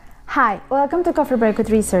Hi, welcome to Coffee Break with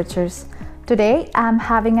Researchers. Today I'm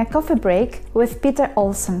having a coffee break with Peter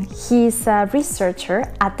Olsson. He's a researcher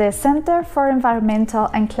at the Center for Environmental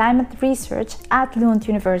and Climate Research at Lund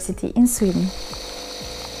University in Sweden.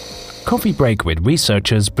 Coffee Break with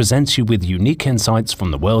Researchers presents you with unique insights from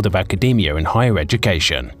the world of academia and higher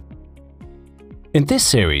education. In this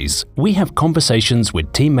series, we have conversations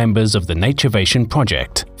with team members of the Naturevation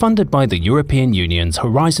project, funded by the European Union's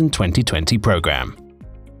Horizon 2020 programme.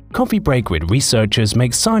 Coffee Break with Researchers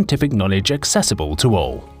makes scientific knowledge accessible to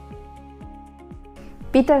all.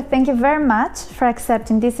 Peter, thank you very much for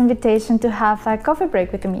accepting this invitation to have a coffee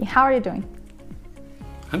break with me. How are you doing?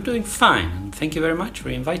 I'm doing fine, and thank you very much for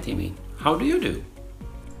inviting me. How do you do?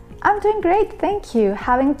 I'm doing great, thank you.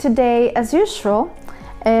 Having today, as usual,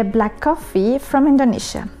 a black coffee from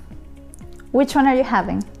Indonesia. Which one are you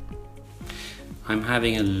having? I'm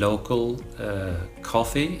having a local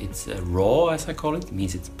coffee. It's raw, as I call it. It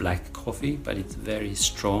means it's black coffee, but it's very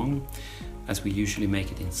strong, as we usually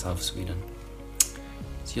make it in South Sweden.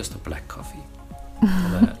 It's just a black coffee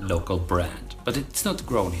of a local brand, but it's not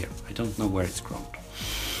grown here. I don't know where it's grown.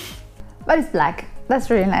 But it's black. That's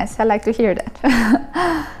really nice. I like to hear that.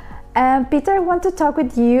 Peter, I want to talk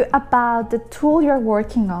with you about the tool you're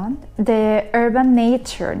working on, the Urban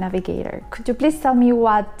Nature Navigator. Could you please tell me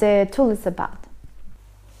what the tool is about?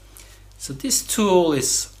 So this tool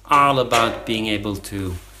is all about being able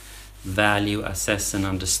to value, assess and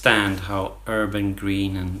understand how urban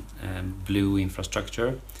green and blue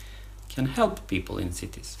infrastructure can help people in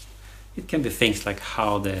cities. It can be things like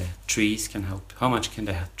how the trees can help, how much can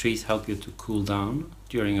the trees help you to cool down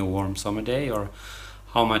during a warm summer day, or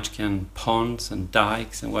how much can ponds and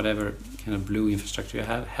dikes and whatever kind of blue infrastructure you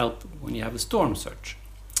have help when you have a storm surge.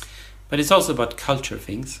 But it's also about culture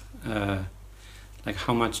things. Like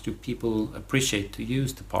how much do people appreciate to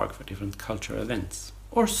use the park for different cultural events,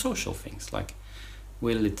 or social things like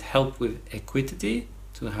will it help with equity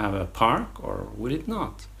to have a park or will it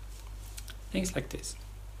not? Things like this.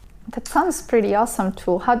 That sounds pretty awesome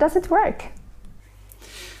tool. How does it work?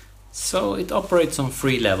 So it operates on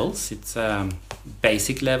 3 levels. It's a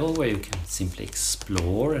basic level where you can simply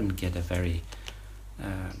explore and get a very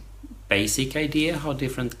basic idea how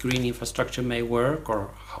different green infrastructure may work, or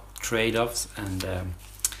how trade-offs and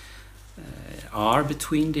are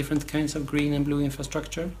between different kinds of green and blue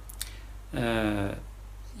infrastructure.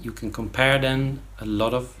 You can compare then a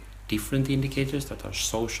lot of different indicators that are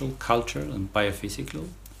social, cultural and biophysical,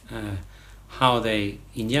 how they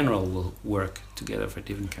in general will work together for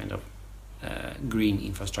different kind of green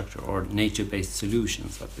infrastructure or nature-based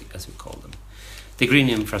solutions, as we call them. The green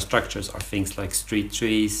infrastructures are things like street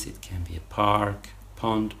trees, it can be a park,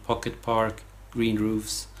 pond, pocket park, green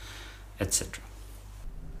roofs, etc.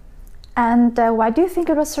 And why do you think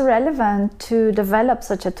it was so relevant to develop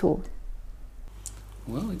such a tool?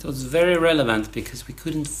 Well, it was very relevant because we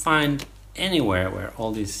couldn't find anywhere where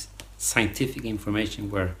all this scientific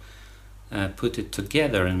information were put it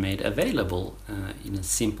together and made available in a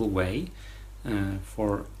simple way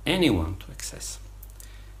for anyone to access.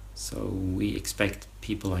 So we expect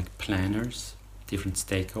people like planners, different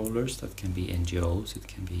stakeholders, that can be NGOs, it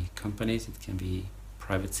can be companies, it can be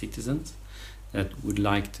private citizens that would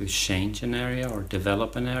like to change an area or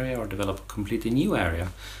develop an area or develop a completely new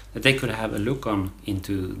area, that they could have a look on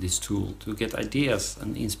into this tool to get ideas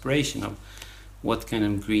and inspiration of what kind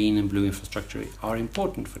of green and blue infrastructure are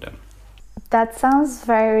important for them. That sounds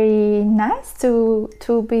very nice to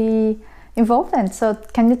be involved in. So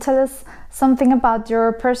can you tell us something about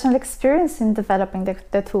your personal experience in developing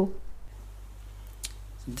the tool?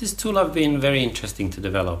 This tool has been very interesting to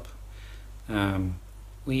develop.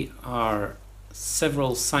 We are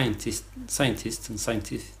several scientists and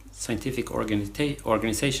scientific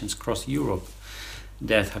organizations across Europe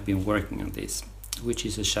that have been working on this, which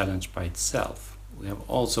is a challenge by itself. We have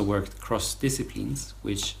also worked cross disciplines,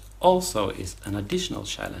 which also is an additional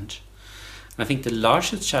challenge. I think the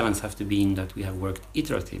largest challenge has to be in that we have worked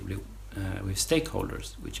iteratively with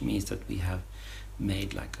stakeholders, which means that we have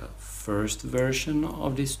made like a first version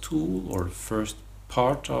of this tool or first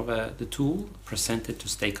part of the tool, presented to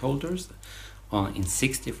stakeholders in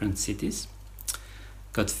 6 different cities,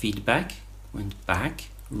 got feedback, went back,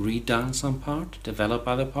 redone some part, developed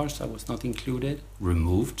other parts that was not included,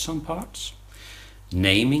 removed some parts.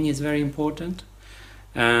 Naming is very important.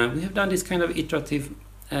 We have done this kind of iterative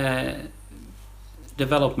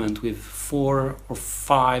development with 4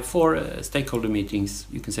 stakeholder meetings,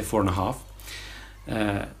 you can say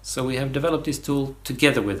 4.5. So we have developed this tool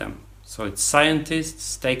together with them. So it's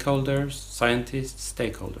scientists, stakeholders.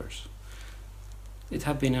 It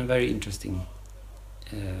has been a very interesting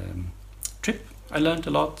trip. I learned a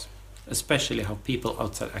lot, especially how people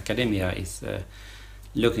outside academia is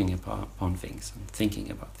looking upon things and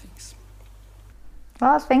thinking about things.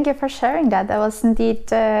 Well, thank you for sharing that. That was indeed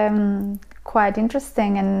quite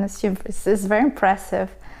interesting, and it's very impressive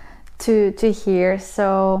to hear.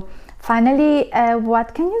 So finally,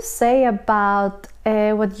 what can you say about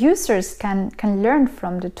what users can learn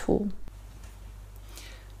from the tool?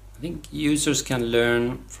 I think users can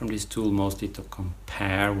learn from this tool mostly to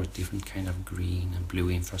compare what different kind of green and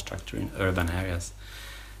blue infrastructure in urban areas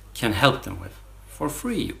can help them with, for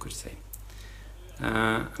free, you could say.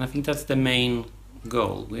 And I think that's the main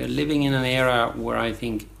goal. We are living in an era where I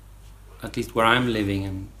think, at least where I'm living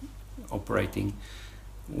and operating,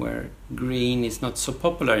 where green is not so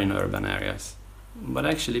popular in urban areas. But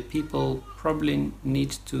actually people probably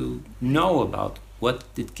need to know about what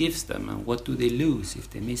it gives them and what do they lose if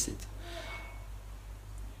they miss it.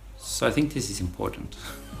 So I think this is important.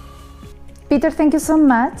 Peter, thank you so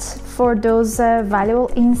much for those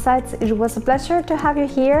valuable insights. It was a pleasure to have you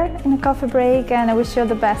here in a coffee break, and I wish you all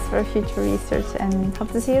the best for future research and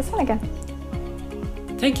hope to see you soon again.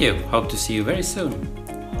 Thank you. Hope to see you very soon.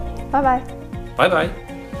 Bye-bye. Bye-bye.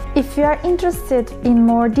 If you are interested in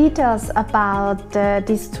more details about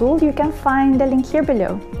this tool, you can find the link here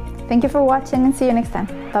below. Thank you for watching and see you next time.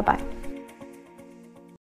 Bye-bye.